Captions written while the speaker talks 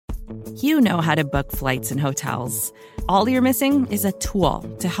You know how to book flights and hotels. All you're missing is a tool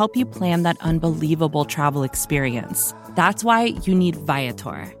to help you plan that unbelievable travel experience. That's why you need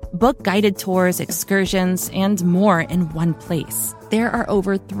Viator. Book guided tours, excursions, and more in one place. There are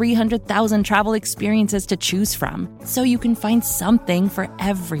over 300,000 travel experiences to choose from, so you can find something for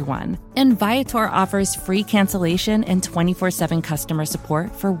everyone. And Viator offers free cancellation and 24/7 customer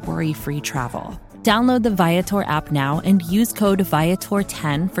support for worry-free travel. Download the Viator app now and use code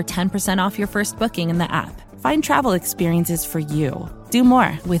Viator10 for 10% off your first booking in the app. Find travel experiences for you. Do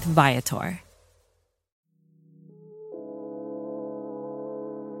more with Viator.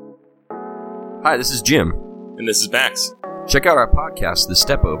 Hi, this is Jim. And this is Max. Check out our podcast, The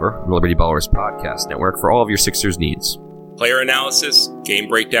Step Over, the Liberty Ballers Podcast Network, for all of your Sixers needs. Player analysis, game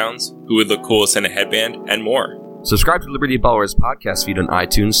breakdowns, who would look coolest in a headband, and more. Subscribe to Liberty Ballers podcast feed on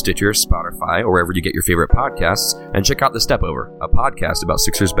iTunes, Stitcher, Spotify, or wherever you get your favorite podcasts, and check out The Step Over, a podcast about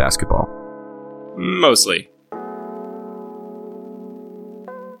Sixers basketball. Mostly.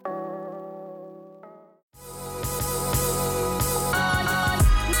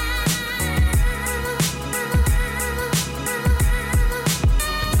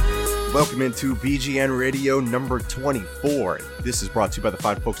 Welcome into BGN Radio number 24. This is brought to you by the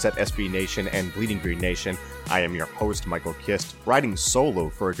fine folks at SB Nation and Bleeding Green Nation. I am your host, Michael Kist, riding solo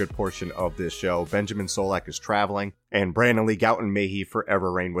for a good portion of this show. Benjamin Solak is traveling, and Brandon Lee Gouton Mayhe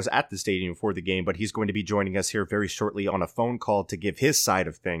Forever Rain was at the stadium for the game, but he's going to be joining us here very shortly on a phone call to give his side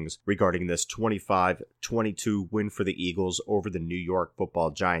of things regarding this 25-22 win for the Eagles over the New York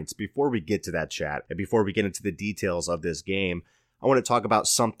Football Giants. Before we get to that chat, and before we get into the details of this game, I want to talk about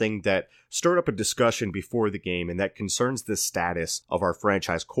something that stirred up a discussion before the game, and that concerns the status of our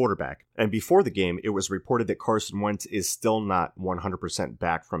franchise quarterback. And before the game, it was reported that Carson Wentz is still not 100%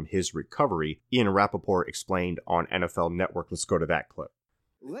 back from his recovery. Ian Rappaport explained on NFL Network. Let's go to that clip.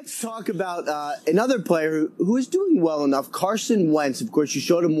 Let's talk about another player who is doing well enough, Carson Wentz. Of course, you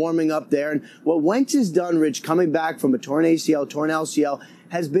showed him warming up there. And what Wentz has done, Rich, coming back from a torn ACL, torn LCL,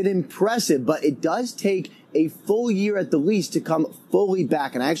 has been impressive. But it does take a full year at the least to come fully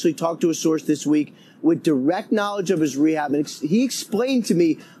back. And I actually talked to a source this week with direct knowledge of his rehab. And he explained to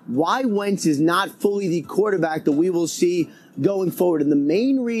me why Wentz is not fully the quarterback that we will see going forward. And the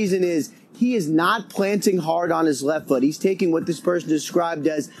main reason is he is not planting hard on his left foot. He's taking what this person described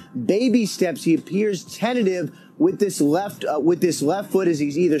as baby steps. He appears tentative with this left foot as he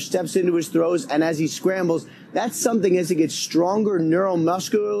either steps into his throws and as he scrambles. That's something as he gets stronger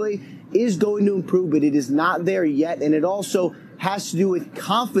neuromuscularly is going to improve, but it is not there yet. And it also has to do with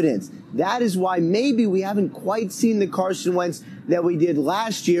confidence. That is why maybe we haven't quite seen the Carson Wentz that we did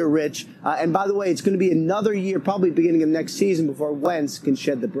last year, Rich. And by the way, it's going to be another year, probably beginning of next season, before Wentz can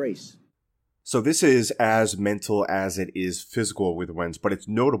shed the brace. So this is as mental as it is physical with Wentz, but it's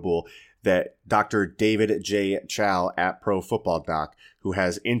notable that Dr. David J. Chow at Pro Football Doc, who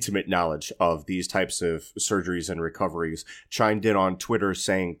has intimate knowledge of these types of surgeries and recoveries, chimed in on Twitter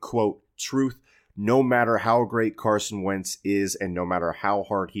saying, quote, "Truth, no matter how great Carson Wentz is and no matter how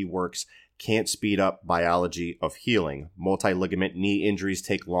hard he works, can't speed up biology of healing. Multi-ligament knee injuries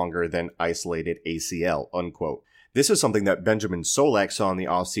take longer than isolated ACL," unquote. This is something that Benjamin Solak saw in the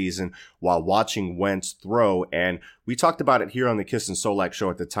offseason while watching Wentz throw, and we talked about it here on the Kiss and Solak show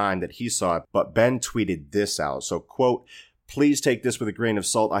at the time that he saw it, but Ben tweeted this out. So, quote, "Please take this with a grain of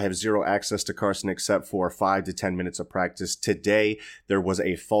salt. I have zero access to Carson except for 5 to 10 minutes of practice. Today, there was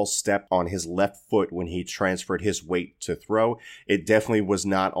a false step on his left foot when he transferred his weight to throw. It definitely was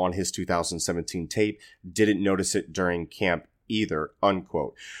not on his 2017 tape. Didn't notice it during camp either,"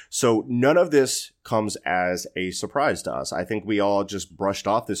 unquote. So none of this comes as a surprise to us. I think we all just brushed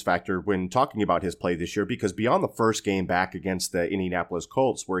off this factor when talking about his play this year, because beyond the first game back against the Indianapolis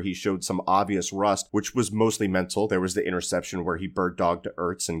Colts, where he showed some obvious rust, which was mostly mental, there was the interception where he bird dogged to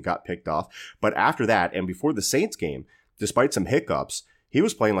Ertz and got picked off. But after that, and before the Saints game, despite some hiccups, he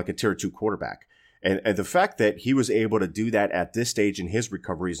was playing like a tier 2 quarterback. And the fact that he was able to do that at this stage in his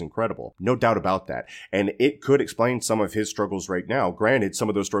recovery is incredible. No doubt about that. And it could explain some of his struggles right now. Granted, some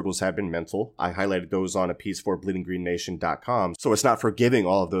of those struggles have been mental. I highlighted those on a piece for bleedinggreennation.com. So it's not forgiving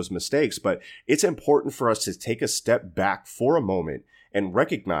all of those mistakes, but it's important for us to take a step back for a moment and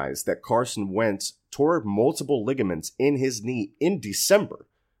recognize that Carson Wentz tore multiple ligaments in his knee in December,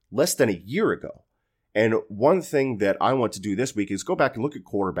 less than a year ago. And one thing that I want to do this week is go back and look at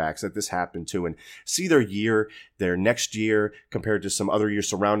quarterbacks that this happened to and see their year, their next year compared to some other years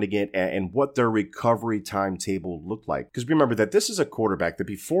surrounding it, and what their recovery timetable looked like. Because remember that this is a quarterback that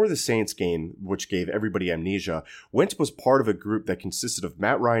before the Saints game, which gave everybody amnesia, Wentz was part of a group that consisted of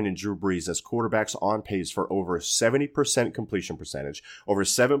Matt Ryan and Drew Brees as quarterbacks on pace for over 70% completion percentage, over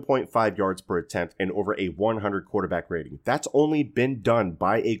 7.5 yards per attempt, and over a 100 quarterback rating. That's only been done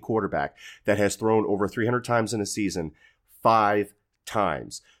by a quarterback that has thrown over 300 times in a season 5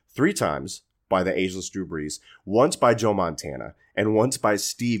 times. 3 times by the ageless Drew Brees, once by Joe Montana, and once by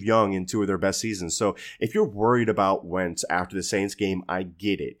Steve Young in 2 of their best seasons. So if you're worried about Wentz after the Saints game, I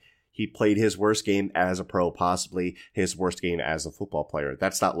get it. He played his worst game as a pro, possibly his worst game as a football player.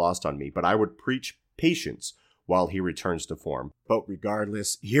 That's not lost on me, but I would preach patience while he returns to form. But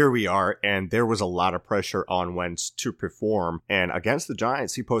regardless, here we are, and there was a lot of pressure on Wentz to perform. And against the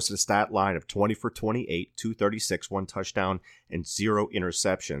Giants, he posted a stat line of 20 for 28, 236, 1 touchdown, and 0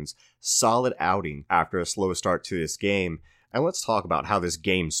 interceptions. Solid outing after a slow start to this game. And let's talk about how this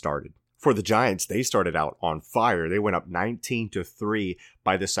game started. For the Giants, they started out on fire. They went up 19-3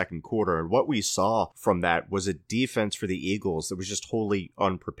 by the second quarter. And what we saw from that was a defense for the Eagles that was just wholly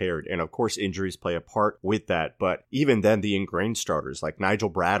unprepared. And of course, injuries play a part with that. But even then, the ingrained starters like Nigel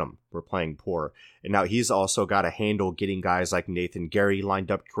Bradham were playing poor. And now he's also got to handle getting guys like Nathan Gary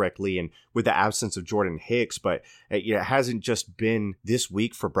lined up correctly and with the absence of Jordan Hicks. But it hasn't just been this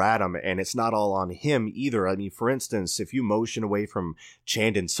week for Bradham, and it's not all on him either. I mean, for instance, if you motion away from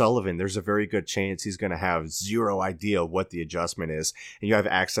Chandon Sullivan, there's a very good chance he's going to have zero idea what the adjustment is. And you have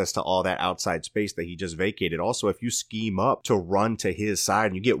access to all that outside space that he just vacated. Also, if you scheme up to run to his side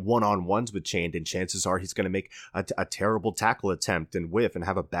and you get one-on-ones with Chandon, chances are he's going to make a terrible tackle attempt and whiff and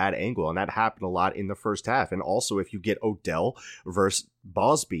have a bad angle. And that happened a lot in the first half. And also, if you get Odell versus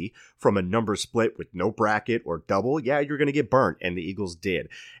Bosby from a number split with no bracket or double, yeah, you're going to get burnt. And the Eagles did.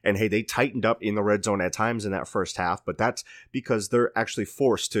 And hey, they tightened up in the red zone at times in that first half, but that's because they're actually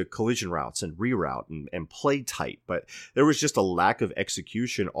forced to collision routes and reroute and play tight. But there was just a lack of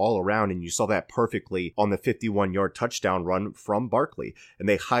execution all around. And you saw that perfectly on the 51-yard touchdown run from Barkley. And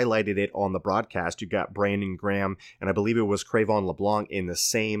they highlighted it on the broadcast. You got Brandon Graham and I believe it was Cravon LeBlanc in the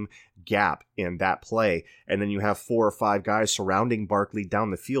same gap in that play. And then you have 4 or 5 guys surrounding Barkley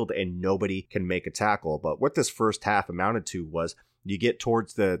down the field and nobody can make a tackle. But what this first half amounted to was you get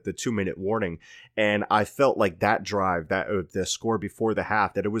towards the 2-minute warning, and I felt like that drive, that the score before the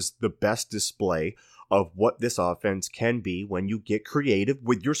half, that it was the best display of what this offense can be when you get creative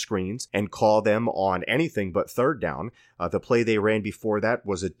with your screens and call them on anything but third down. The play they ran before that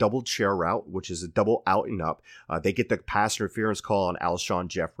was a double chair route, which is a double out and up. They get the pass interference call on Alshon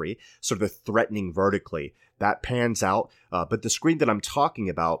Jeffrey, sort of threatening vertically. That pans out, but the screen that I'm talking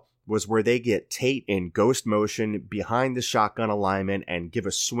about was where they get Tate in ghost motion behind the shotgun alignment and give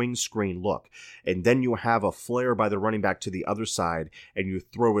a swing screen look. And then you have a flare by the running back to the other side and you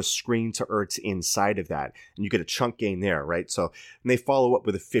throw a screen to Ertz inside of that. And you get a chunk gain there, right? So and they follow up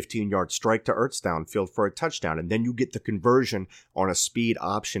with a 15-yard strike to Ertz downfield for a touchdown. And then you get the conversion on a speed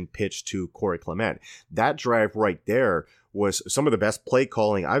option pitch to Corey Clement. That drive right there was some of the best play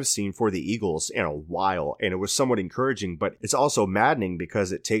calling I've seen for the Eagles in a while, and it was somewhat encouraging, but it's also maddening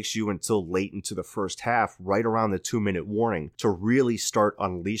because it takes you until late into the first half, right around the 2-minute warning, to really start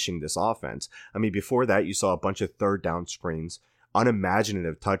unleashing this offense. I mean, before that, you saw a bunch of third down screens,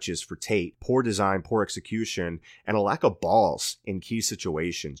 unimaginative touches for Tate, poor design, poor execution, and a lack of balls in key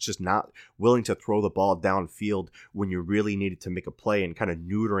situations, just not willing to throw the ball downfield when you really needed to make a play and kind of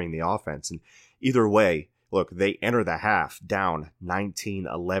neutering the offense. And either way, look, they enter the half down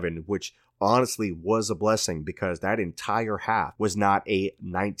 19-11, which honestly was a blessing because that entire half was not a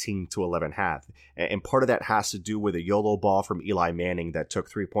 19-11 half. And part of that has to do with a YOLO ball from Eli Manning that took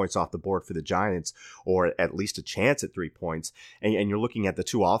 3 points off the board for the Giants, or at least a chance at 3 points. And you're looking at the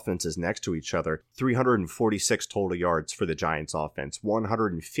two offenses next to each other, 346 total yards for the Giants offense,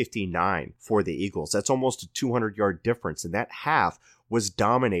 159 for the Eagles. That's almost a 200-yard difference. And that half was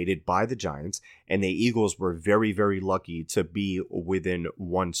dominated by the Giants, and the Eagles were very, very lucky to be within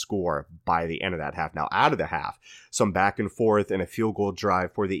one score by the end of that half. Now, out of the half, some back and forth and a field goal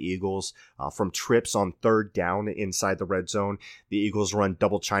drive for the Eagles from trips on third down inside the red zone. The Eagles run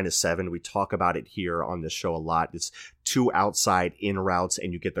double China 7. We talk about it here on this show a lot. It's 2 outside in routes,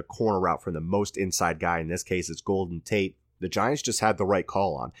 and you get the corner route from the most inside guy. In this case, it's Golden Tate. The Giants just had the right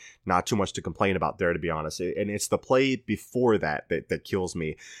call on. Not too much to complain about there, to be honest. And it's the play before that kills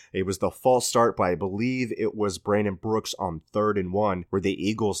me. It was the false start by, I believe it was Brandon Brooks on 3rd and 1, where the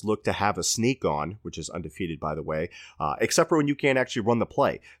Eagles looked to have a sneak on, which is undefeated, by the way, except for when you can't actually run the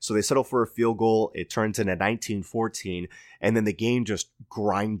play. So they settle for a field goal. It turns into 19-14, and then the game just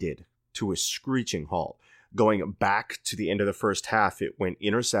grinded to a screeching halt. Going back to the end of the first half, it went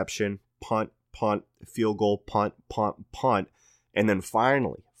interception, punt, field goal, punt, and then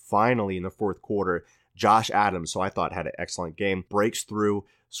finally in the fourth quarter, Josh Adams, so I thought had an excellent game, breaks through,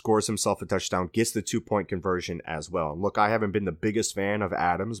 scores himself a touchdown, gets the 2-point conversion as well. And look, I haven't been the biggest fan of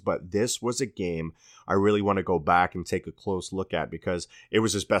Adams, but this was a game I really want to go back and take a close look at because it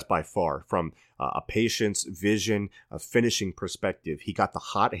was his best by far from a patience, vision, a finishing perspective. He got the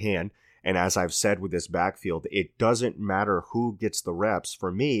hot hand. And as I've said with this backfield, it doesn't matter who gets the reps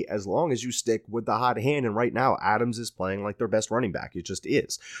for me as long as you stick with the hot hand. And right now, Adams is playing like their best running back. It just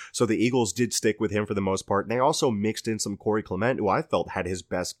is. So the Eagles did stick with him for the most part. And they also mixed in some Corey Clement, who I felt had his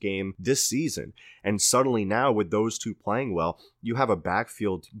best game this season. And suddenly now with those two playing well, you have a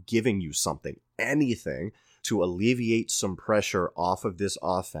backfield giving you something, anything, to alleviate some pressure off of this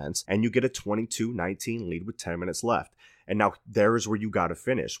offense. And you get a 22-19 lead with 10 minutes left. And now there's where you got to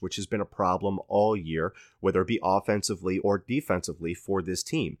finish, which has been a problem all year, whether it be offensively or defensively for this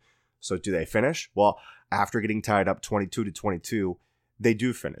team. So do they finish? Well, after getting tied up 22-22, they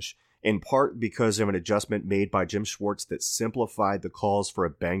do finish. In part because of an adjustment made by Jim Schwartz that simplified the calls for a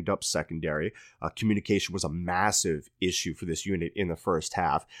banged up secondary. Communication was a massive issue for this unit in the first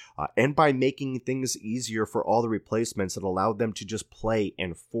half. And by making things easier for all the replacements that allowed them to just play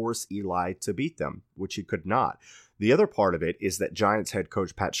and force Eli to beat them, which he could not. The other part of it is that Giants head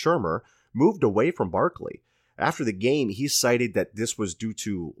coach Pat Shurmur moved away from Barkley. After the game, he cited that this was due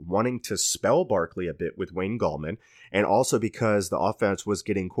to wanting to spell Barkley a bit with Wayne Gallman, and also because the offense was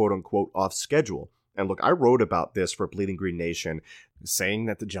getting quote-unquote off schedule. And look, I wrote about this for Bleeding Green Nation, saying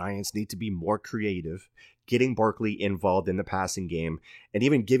that the Giants need to be more creative, getting Barkley involved in the passing game, and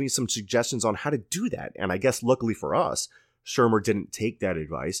even giving some suggestions on how to do that. And I guess luckily for us, Shurmur didn't take that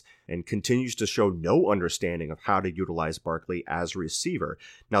advice and continues to show no understanding of how to utilize Barkley as a receiver.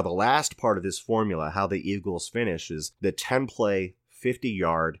 Now, the last part of this formula, how the Eagles finish, is the 10-play,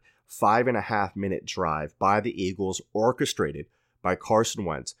 50-yard, 5.5-minute drive by the Eagles orchestrated by Carson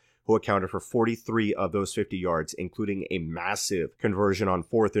Wentz, who accounted for 43 of those 50 yards, including a massive conversion on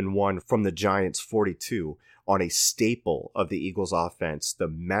 4th and 1 from the Giants' 42 on a staple of the Eagles offense, the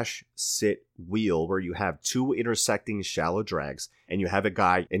mesh sit wheel, where you have two intersecting shallow drags, and you have a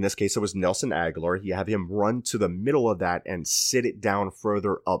guy, in this case it was Nelson Aguilar, you have him run to the middle of that and sit it down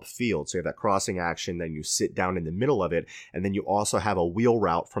further upfield. So you have that crossing action, then you sit down in the middle of it, and then you also have a wheel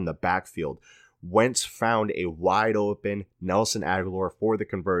route from the backfield. Wentz found a wide open Nelson Aguilar for the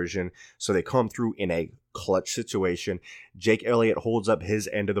conversion, so they come through in a clutch situation. Jake Elliott holds up his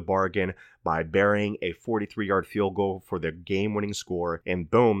end of the bargain by burying a 43-yard field goal for the game-winning score,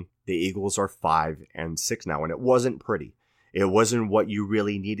 and boom, the Eagles are 5-6 now, and it wasn't pretty. It wasn't what you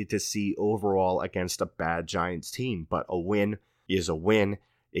really needed to see overall against a bad Giants team, but a win is a win.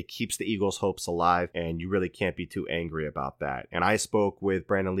 It keeps the Eagles' hopes alive, and you really can't be too angry about that. And I spoke with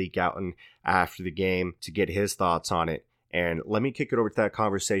Brandon Lee Gowton after the game to get his thoughts on it. And let me kick it over to that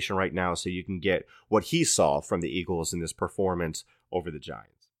conversation right now so you can get what he saw from the Eagles in this performance over the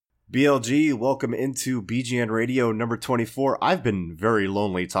Giants. BLG, welcome into BGN Radio number 24. I've been very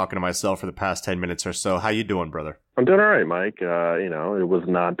lonely talking to myself for the past 10 minutes or so. How you doing, brother? I'm doing all right, Mike. It was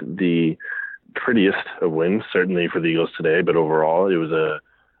not the prettiest of wins, certainly for the Eagles today, but overall it was a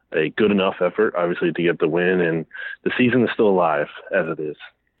good enough effort, obviously, to get the win, and the season is still alive as it is.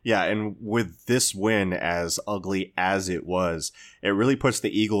 Yeah, and with this win, as ugly as it was, it really puts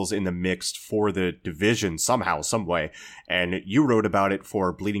the Eagles in the mix for the division somehow, some way. And you wrote about it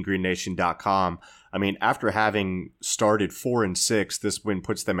for BleedingGreenNation.com. I mean, after having started 4-6, this win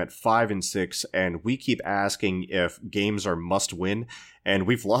puts them at 5-6, and we keep asking if games are must win, and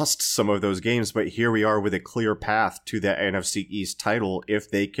we've lost some of those games, but here we are with a clear path to the NFC East title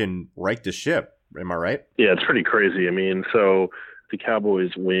if they can right the ship. Am I right? Yeah, it's pretty crazy. I mean, so the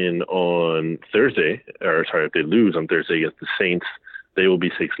Cowboys win on Thursday, if they lose on Thursday against the Saints, they will be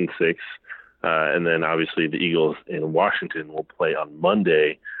 6-6. And then obviously the Eagles in Washington will play on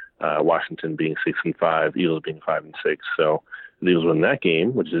Monday, Washington being 6-5, Eagles being 5-6. So the Eagles win that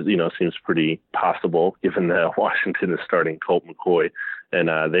game, which is, seems pretty possible given that Washington is starting Colt McCoy, and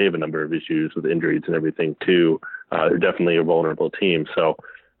they have a number of issues with injuries and everything too. They're definitely a vulnerable team. So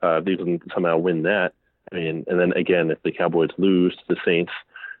the Eagles can somehow win that. I mean, and then again, if the Cowboys lose to the Saints,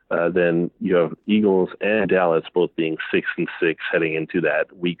 then you have Eagles and Dallas both being 6-6 heading into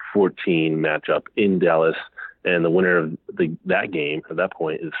that Week 14 matchup in Dallas. And the winner of that game at that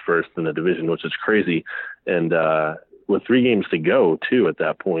point is first in the division, which is crazy. And with 3 games to go, too, at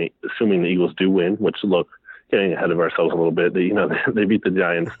that point, assuming the Eagles do win, which, look, getting ahead of ourselves a little bit, they beat the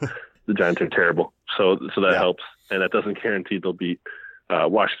Giants. The Giants are terrible. So that helps. And that doesn't guarantee they'll beat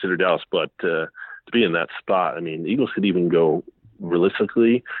Washington or Dallas. But to be in that spot, I mean, the Eagles could even go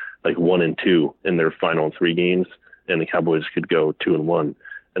realistically like 1-2 in their final 3 games, and the Cowboys could go 2-1.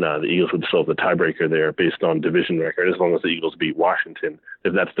 And the Eagles would still have the tiebreaker there based on division record, as long as the Eagles beat Washington,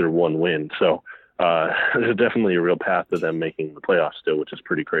 if that's their one win. So there's definitely a real path to them making the playoffs still, which is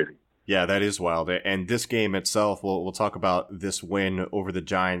pretty crazy. Yeah, that is wild. And this game itself, we'll talk about this win over the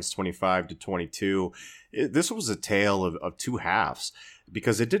Giants, 25-22. This was a tale of 2 halves,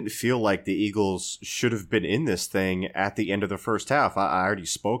 because it didn't feel like the Eagles should have been in this thing at the end of the first half. I already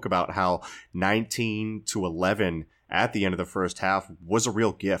spoke about how 19-11 at the end of the first half was a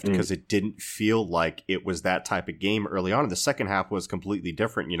real gift, because it didn't feel like it was that type of game early on. And the second half was completely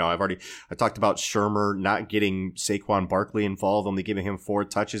different. You know, I talked about Shurmur not getting Saquon Barkley involved, only giving him 4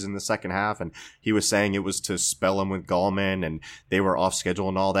 touches in the second half. And he was saying it was to spell him with Gallman and they were off schedule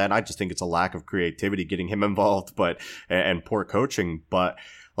and all that. I just think it's a lack of creativity getting him involved, and poor coaching. But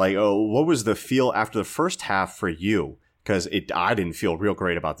like, what was the feel after the first half for you? Because I didn't feel real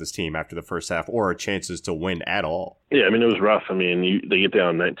great about this team after the first half, or chances to win at all. Yeah, I mean, it was rough. I mean, they get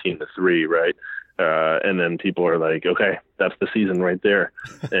down 19-3, right? And then people are like, okay, that's the season right there.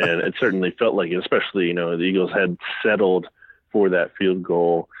 And it certainly felt like it, especially, the Eagles had settled for that field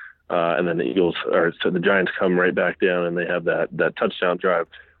goal. And then the Giants come right back down, and they have that touchdown drive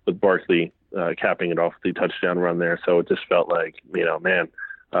with Barkley capping it off the touchdown run there. So it just felt like, kind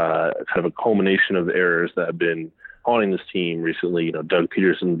of a culmination of errors that have been haunting this team recently. Doug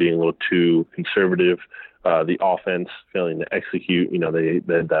Peterson being a little too conservative, the offense failing to execute.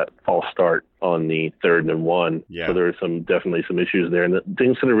 They had that false start on the 3rd and 1. Yeah. So there are definitely some issues there, and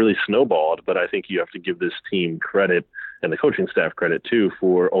things that have really snowballed. But I think you have to give this team credit, and the coaching staff credit too,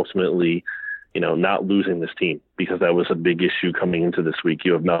 for ultimately, not losing this team, because that was a big issue coming into this week.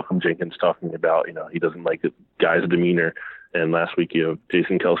 You have Malcolm Jenkins talking about, he doesn't like the guy's demeanor. And last week, you have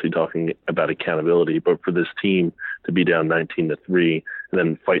Jason Kelce talking about accountability. But for this team to be down 19-3 and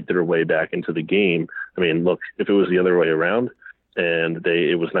then fight their way back into the game, I mean, look, if it was the other way around and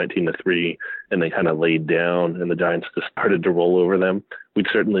it was 19-3 and they kind of laid down and the Giants just started to roll over them, we'd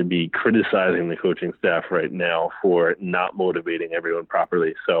certainly be criticizing the coaching staff right now for not motivating everyone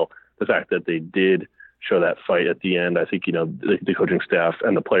properly. So the fact that they did show that fight at the end, I think, the coaching staff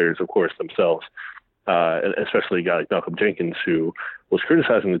and the players, of course, themselves, especially a guy like Malcolm Jenkins, who was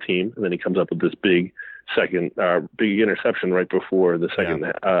criticizing the team, and then he comes up with this big interception right before the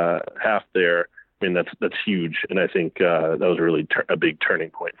second half there. I mean, that's huge, and I think that was really a big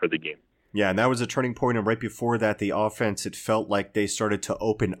turning point for the game. Yeah, and that was a turning point. And right before that, the offense, it felt like they started to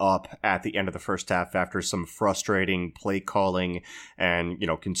open up at the end of the first half after some frustrating play calling and,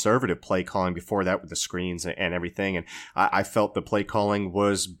 conservative play calling before that with the screens and everything. And I felt the play calling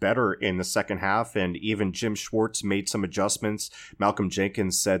was better in the second half. And even Jim Schwartz made some adjustments. Malcolm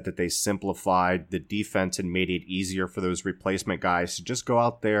Jenkins said that they simplified the defense and made it easier for those replacement guys to just go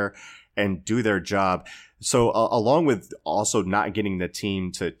out there and do their job. So along with also not getting the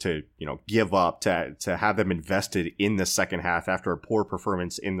team to give up, to have them invested in the second half after a poor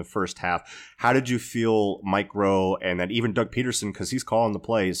performance in the first half, how did you feel Mike Rowe and then even Doug Peterson, because he's calling the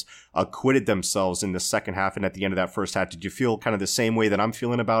plays, acquitted themselves in the second half and at the end of that first half? Did you feel kind of the same way that I'm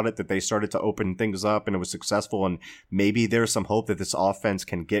feeling about it, that they started to open things up and it was successful, and maybe there's some hope that this offense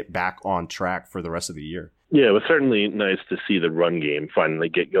can get back on track for the rest of the year? Yeah, it was certainly nice to see the run game finally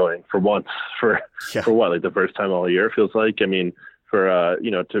get going for once, for what, like the first time all year, it feels like. I mean, for,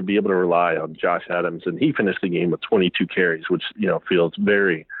 to be able to rely on Josh Adams, and he finished the game with 22 carries, which, feels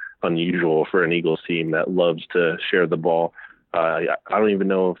very unusual for an Eagles team that loves to share the ball. I don't even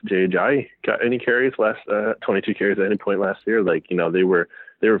know if Jay Ajayi got any carries 22 carries at any point last year. Like, they were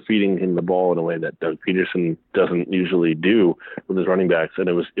feeding him the ball in a way that Doug Peterson doesn't usually do with his running backs. And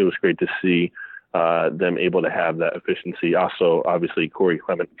it was great to see them able to have that efficiency. Also, obviously, Corey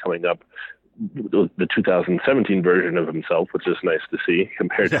Clement coming up, the 2017 version of himself, which is nice to see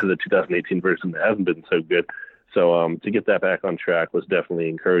compared to the 2018 version that hasn't been so good. So to get that back on track was definitely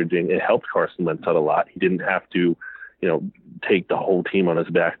encouraging. It helped Carson Wentz out a lot. He didn't have to, take the whole team on his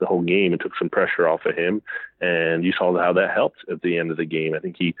back the whole game. It took some pressure off of him, and you saw how that helped at the end of the game. I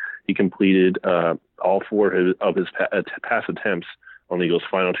think he completed all 4 of his pass attempts on the Eagles'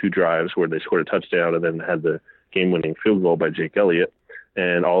 final 2 drives, where they scored a touchdown and then had the game-winning field goal by Jake Elliott.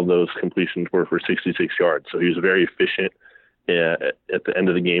 and all those completions were for 66 yards. So he was very efficient at the end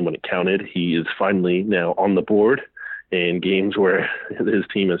of the game when it counted. He is finally now on the board in games where his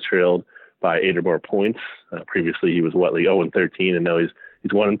team has trailed by 8 or more points. Previously, he was like 0-13, and now he's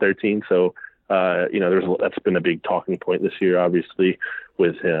 1-13. So, that's been a big talking point this year, obviously,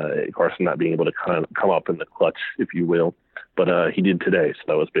 with Carson not being able to kind of come up in the clutch, if you will. But he did today, so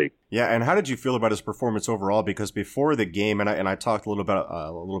that was big. Yeah, and how did you feel about his performance overall? Because before the game, and I talked a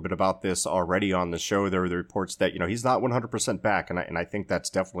little bit about this already on the show. There were the reports that he's not 100% back, and I think that's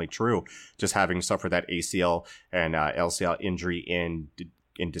definitely true. Just having suffered that ACL and LCL injury in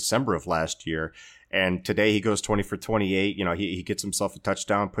December of last year. And today he goes 20 for 28. He gets himself a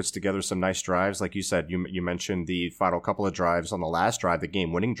touchdown, puts together some nice drives. Like you said, you mentioned the final couple of drives on the last drive, the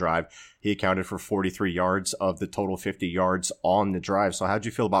game-winning drive. He accounted for 43 yards of the total 50 yards on the drive. So how'd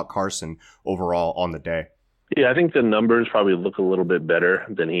you feel about Carson overall on the day? Yeah, I think the numbers probably look a little bit better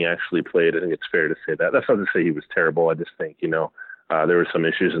than he actually played. I think it's fair to say that. That's not to say he was terrible. I just think, there were some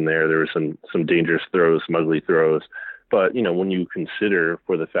issues in there. There were some dangerous throws, some ugly throws. But, when you consider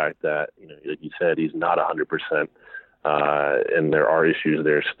for the fact that, like you said, he's not 100%, and there are issues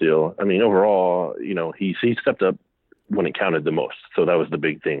there still. I mean, overall, he stepped up when it counted the most. So that was the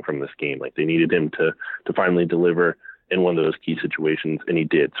big thing from this game. Like, they needed him to finally deliver in one of those key situations, and he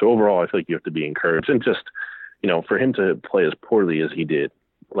did. So overall, I feel like you have to be encouraged. And just, for him to play as poorly as he did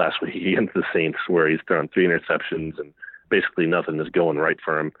last week against the Saints, where he's thrown 3 interceptions and basically nothing is going right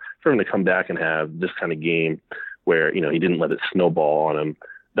for him to come back and have this kind of game where, he didn't let it snowball on him.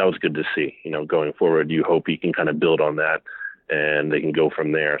 That was good to see. Going forward, you hope he can kind of build on that and they can go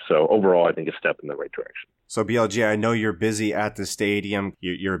from there. So overall, I think a step in the right direction. So BLG, I know you're busy at the stadium.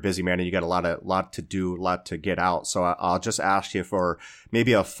 You're a busy man and you got a lot to do, a lot to get out. So I'll just ask you for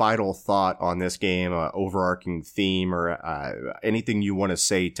maybe a final thought on this game, overarching theme, or anything you want to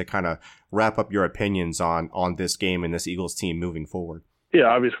say to kind of wrap up your opinions on this game and this Eagles team moving forward. Yeah,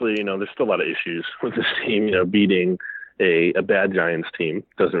 obviously, there's still a lot of issues with this team. Beating a bad Giants team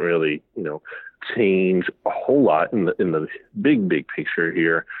doesn't really, change a whole lot in the big picture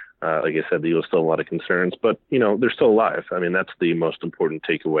here. Like I said, the Eagles still have a lot of concerns, but they're still alive. I mean, that's the most important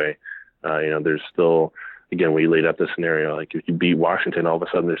takeaway. There's still, again, we laid out the scenario, like if you beat Washington, all of a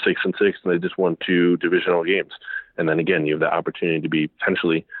sudden they're 6-6 and they just won 2 divisional games, and then again you have the opportunity to be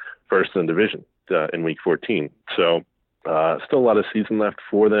potentially first in the division in Week 14. So. Still a lot of season left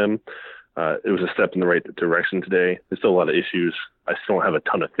for them. It was a step in the right direction today. There's still a lot of issues. I still don't have a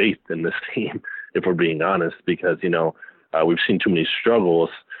ton of faith in this team, if we're being honest, because, we've seen too many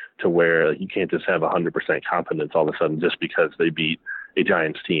struggles to where you can't just have 100% confidence all of a sudden just because they beat a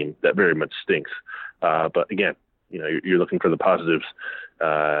Giants team that very much stinks. But again, you're looking for the positives,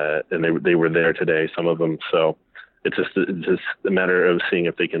 and they were there today, some of them. So it's just a matter of seeing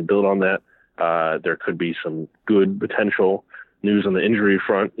if they can build on that. There could be some good potential news on the injury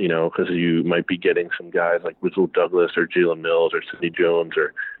front, because you might be getting some guys like Rasul Douglas or Jalen Mills or Sidney Jones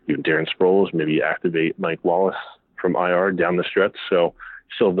or even Darren Sproles, maybe activate Mike Wallace from IR down the stretch. So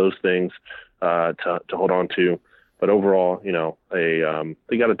still have those things to hold on to. But overall, they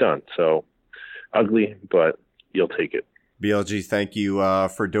got it done. So ugly, but you'll take it. BLG, thank you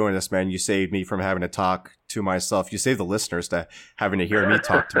for doing this, man. You saved me from having to talk to myself. You saved the listeners to having to hear me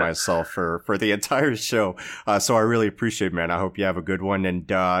talk to myself for the entire show. So I really appreciate it, man. I hope you have a good one. And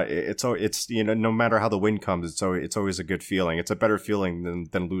it's no matter how the win comes, it's always a good feeling. It's a better feeling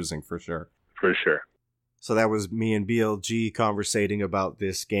than losing, for sure. For sure. So that was me and BLG conversating about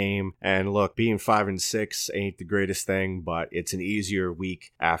this game. And look, being 5-6 ain't the greatest thing, but it's an easier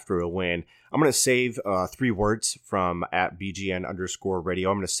week after a win. I'm going to save 3 words from @BGN_radio.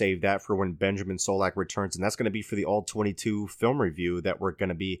 I'm going to save that for when Benjamin Solak returns. And that's going to be for the All-22 film review that we're going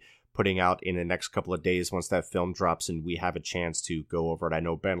to be putting out in the next couple of days once that film drops and we have a chance to go over it. I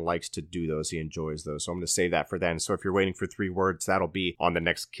know Ben likes to do those. He enjoys those. So I'm going to save that for then. So if you're waiting for 3 words, that'll be on the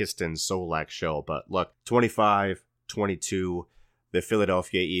next Kiston Solak show. But look, 25-22, the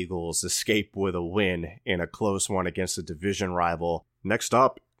Philadelphia Eagles escape with a win in a close one against a division rival. Next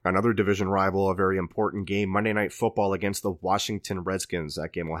up, another division rival, a very important game, Monday Night Football against the Washington Redskins.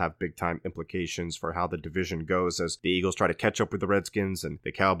 That game will have big-time implications for how the division goes as the Eagles try to catch up with the Redskins and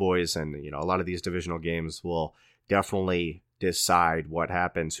the Cowboys. And, a lot of these divisional games will definitely decide what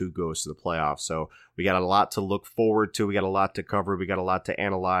happens, who goes to the playoffs. So we got a lot to look forward to. We got a lot to cover. We got a lot to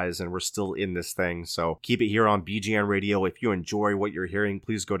analyze, and we're still in this thing. So keep it here on BGN Radio. If you enjoy what you're hearing,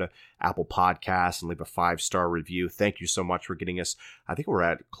 please go to Apple Podcasts and leave a 5-star review. Thank you so much for getting us. I think we're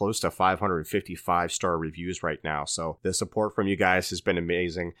at close to 550 5-star reviews right now. So the support from you guys has been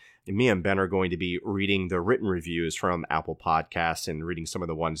amazing. And me and Ben are going to be reading the written reviews from Apple Podcasts and reading some of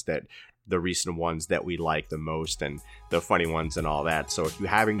the recent ones that we like the most and the funny ones and all that. So if you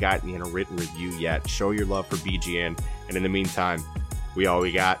haven't gotten in a written review yet, show your love for BGN. And in the meantime, we all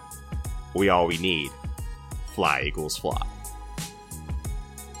we got, we all we need. Fly, Eagles, fly.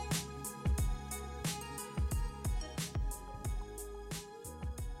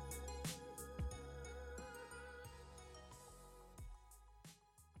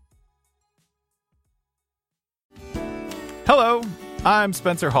 Hello, I'm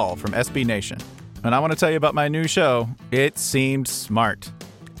Spencer Hall from SB Nation, and I want to tell you about my new show, It Seemed Smart.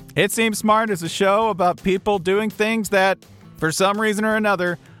 It Seemed Smart is a show about people doing things that, for some reason or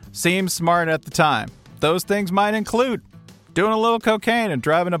another, seem smart at the time. Those things might include doing a little cocaine and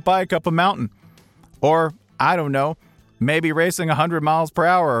driving a bike up a mountain. Or, I don't know, maybe racing 100 miles per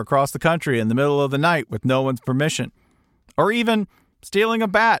hour across the country in the middle of the night with no one's permission. Or even stealing a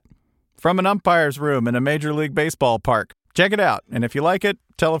bat from an umpire's room in a Major League Baseball park. Check it out, and if you like it,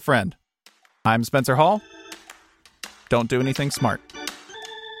 tell a friend. I'm Spencer Hall. Don't do anything smart.